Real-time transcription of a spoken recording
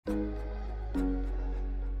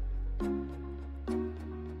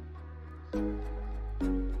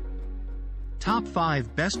Top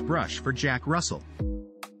 5 Best Brush for Jack Russell.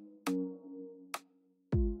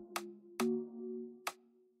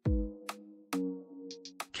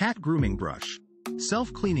 Cat Grooming Brush.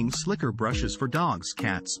 Self-cleaning slicker brushes for dogs.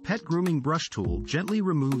 Cat's Pet Grooming Brush Tool gently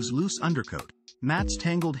removes loose undercoat. Matt's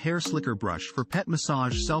Tangled Hair Slicker Brush for Pet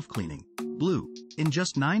Massage Self-Cleaning. Blue. In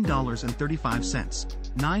just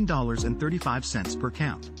 $9.35. $9.35 per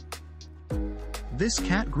count. This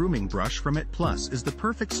cat grooming brush from It Plus is the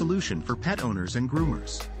perfect solution for pet owners and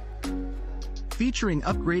groomers. Featuring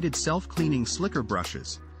upgraded self-cleaning slicker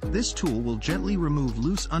brushes, this tool will gently remove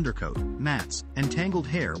loose undercoat, mats, and tangled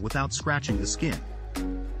hair without scratching the skin.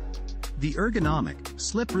 The ergonomic,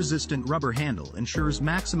 slip-resistant rubber handle ensures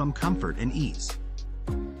maximum comfort and ease.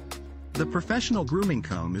 The professional grooming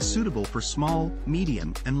comb is suitable for small,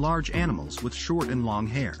 medium, and large animals with short and long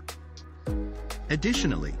hair.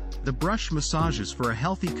 Additionally, the brush massages for a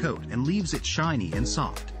healthy coat and leaves it shiny and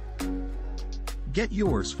soft. Get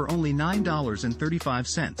yours for only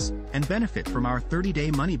 $9.35 and benefit from our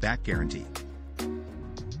 30-day money-back guarantee.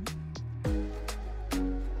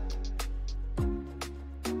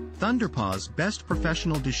 Thunderpaws Best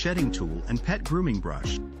Professional Deshedding Tool and Pet Grooming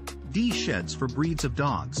Brush. De-sheds for breeds of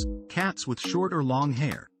dogs, cats with short or long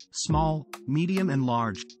hair, small, medium and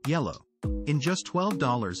large, yellow. In just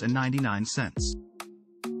 $12.99.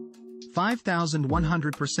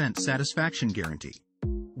 5,100% satisfaction guarantee.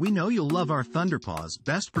 We know you'll love our Thunderpaws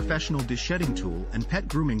Best Professional Deshedding Tool and Pet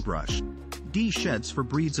Grooming Brush. De-sheds for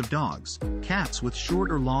breeds of dogs, cats with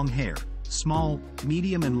short or long hair, small,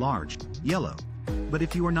 medium and large, yellow. But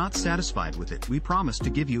if you are not satisfied with it, we promise to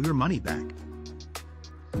give you your money back.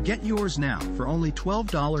 Get yours now for only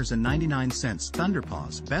 $12.99.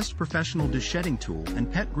 Thunderpaws Best Professional Deshedding Tool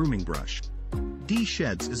and Pet Grooming Brush.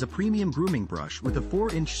 De-Sheds is a premium grooming brush with a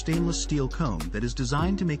 4-inch stainless steel comb that is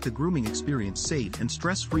designed to make the grooming experience safe and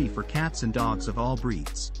stress-free for cats and dogs of all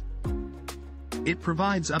breeds. It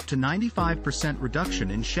provides up to 95%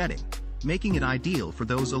 reduction in shedding, making it ideal for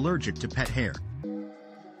those allergic to pet hair.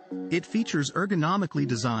 It features ergonomically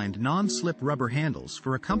designed non-slip rubber handles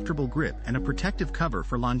for a comfortable grip and a protective cover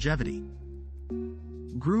for longevity.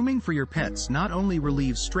 Grooming for your pets not only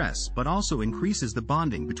relieves stress but also increases the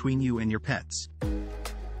bonding between you and your pets.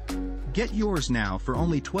 Get yours now for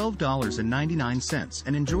only $12.99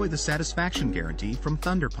 and enjoy the satisfaction guarantee from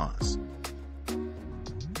Thunderpaws.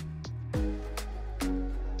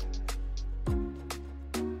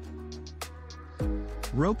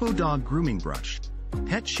 RopoDog Grooming Brush.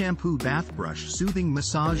 Pet Shampoo Bath Brush Soothing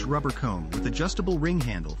Massage Rubber Comb with adjustable ring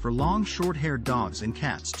handle for long short-haired dogs and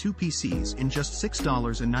cats. 2 PCs in just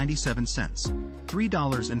 $6.97.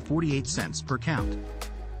 $3.48 per count.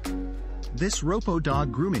 This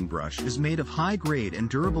RopoDog grooming brush is made of high-grade and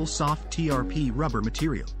durable soft TRP rubber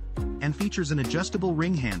material, and features an adjustable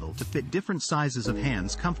ring handle to fit different sizes of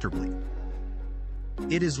hands comfortably.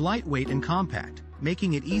 It is lightweight and compact,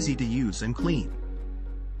 making it easy to use and clean.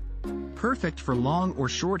 Perfect for long or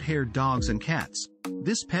short-haired dogs and cats,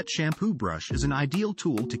 this pet shampoo brush is an ideal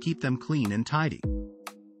tool to keep them clean and tidy.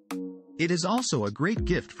 It is also a great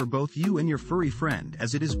gift for both you and your furry friend,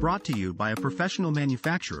 as it is brought to you by a professional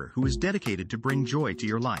manufacturer who is dedicated to bring joy to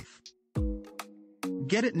your life.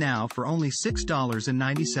 Get it now for only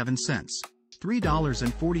 $6.97.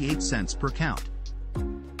 $3.48 per count.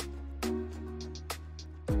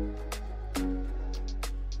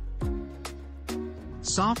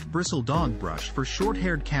 Soft Bristle Dog Brush for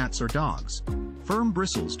short-haired cats or dogs. Firm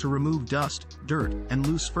bristles to remove dust, dirt, and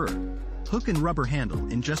loose fur. Hook and rubber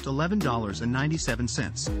handle in just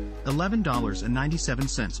 $11.97.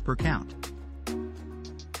 $11.97 per count.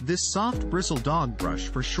 This soft bristle dog brush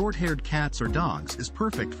for short-haired cats or dogs is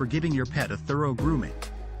perfect for giving your pet a thorough grooming.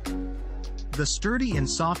 The sturdy and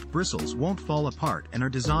soft bristles won't fall apart and are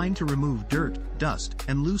designed to remove dirt, dust,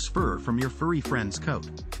 and loose fur from your furry friend's coat.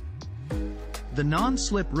 The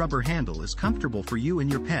non-slip rubber handle is comfortable for you and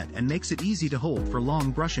your pet and makes it easy to hold for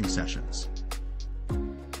long brushing sessions.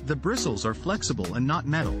 The bristles are flexible and not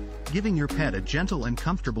metal, giving your pet a gentle and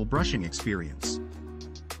comfortable brushing experience.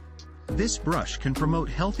 This brush can promote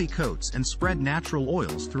healthy coats and spread natural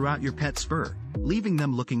oils throughout your pet's fur, leaving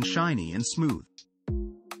them looking shiny and smooth.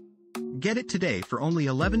 Get it today for only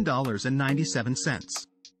 $11.97.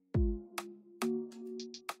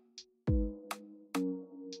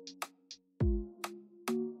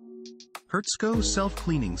 Hertzko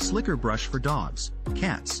Self-Cleaning Slicker Brush for Dogs,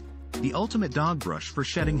 Cats. The ultimate dog brush for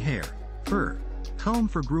shedding hair, fur, comb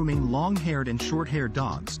for grooming long-haired and short-haired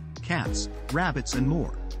dogs, cats, rabbits and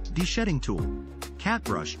more. De-shedding tool. Cat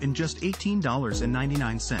brush in just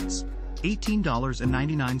 $18.99.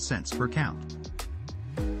 $18.99 per count.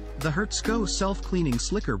 The Hertzco Self-Cleaning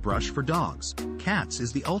Slicker Brush for Dogs, Cats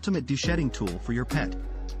is the ultimate deshedding tool for your pet.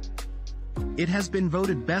 It has been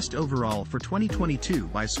voted best overall for 2022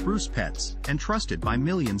 by Spruce Pets and trusted by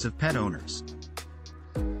millions of pet owners.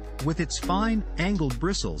 With its fine, angled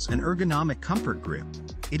bristles and ergonomic comfort grip,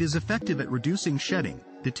 it is effective at reducing shedding,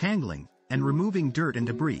 detangling, and removing dirt and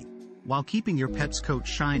debris, while keeping your pet's coat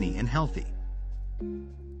shiny and healthy.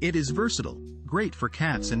 It is versatile, great for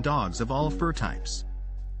cats and dogs of all fur types.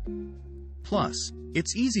 Plus,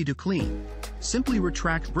 it's easy to clean. Simply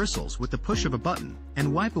retract bristles with the push of a button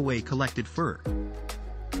and wipe away collected fur.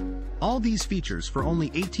 All these features for only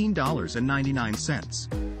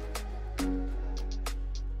 $18.99.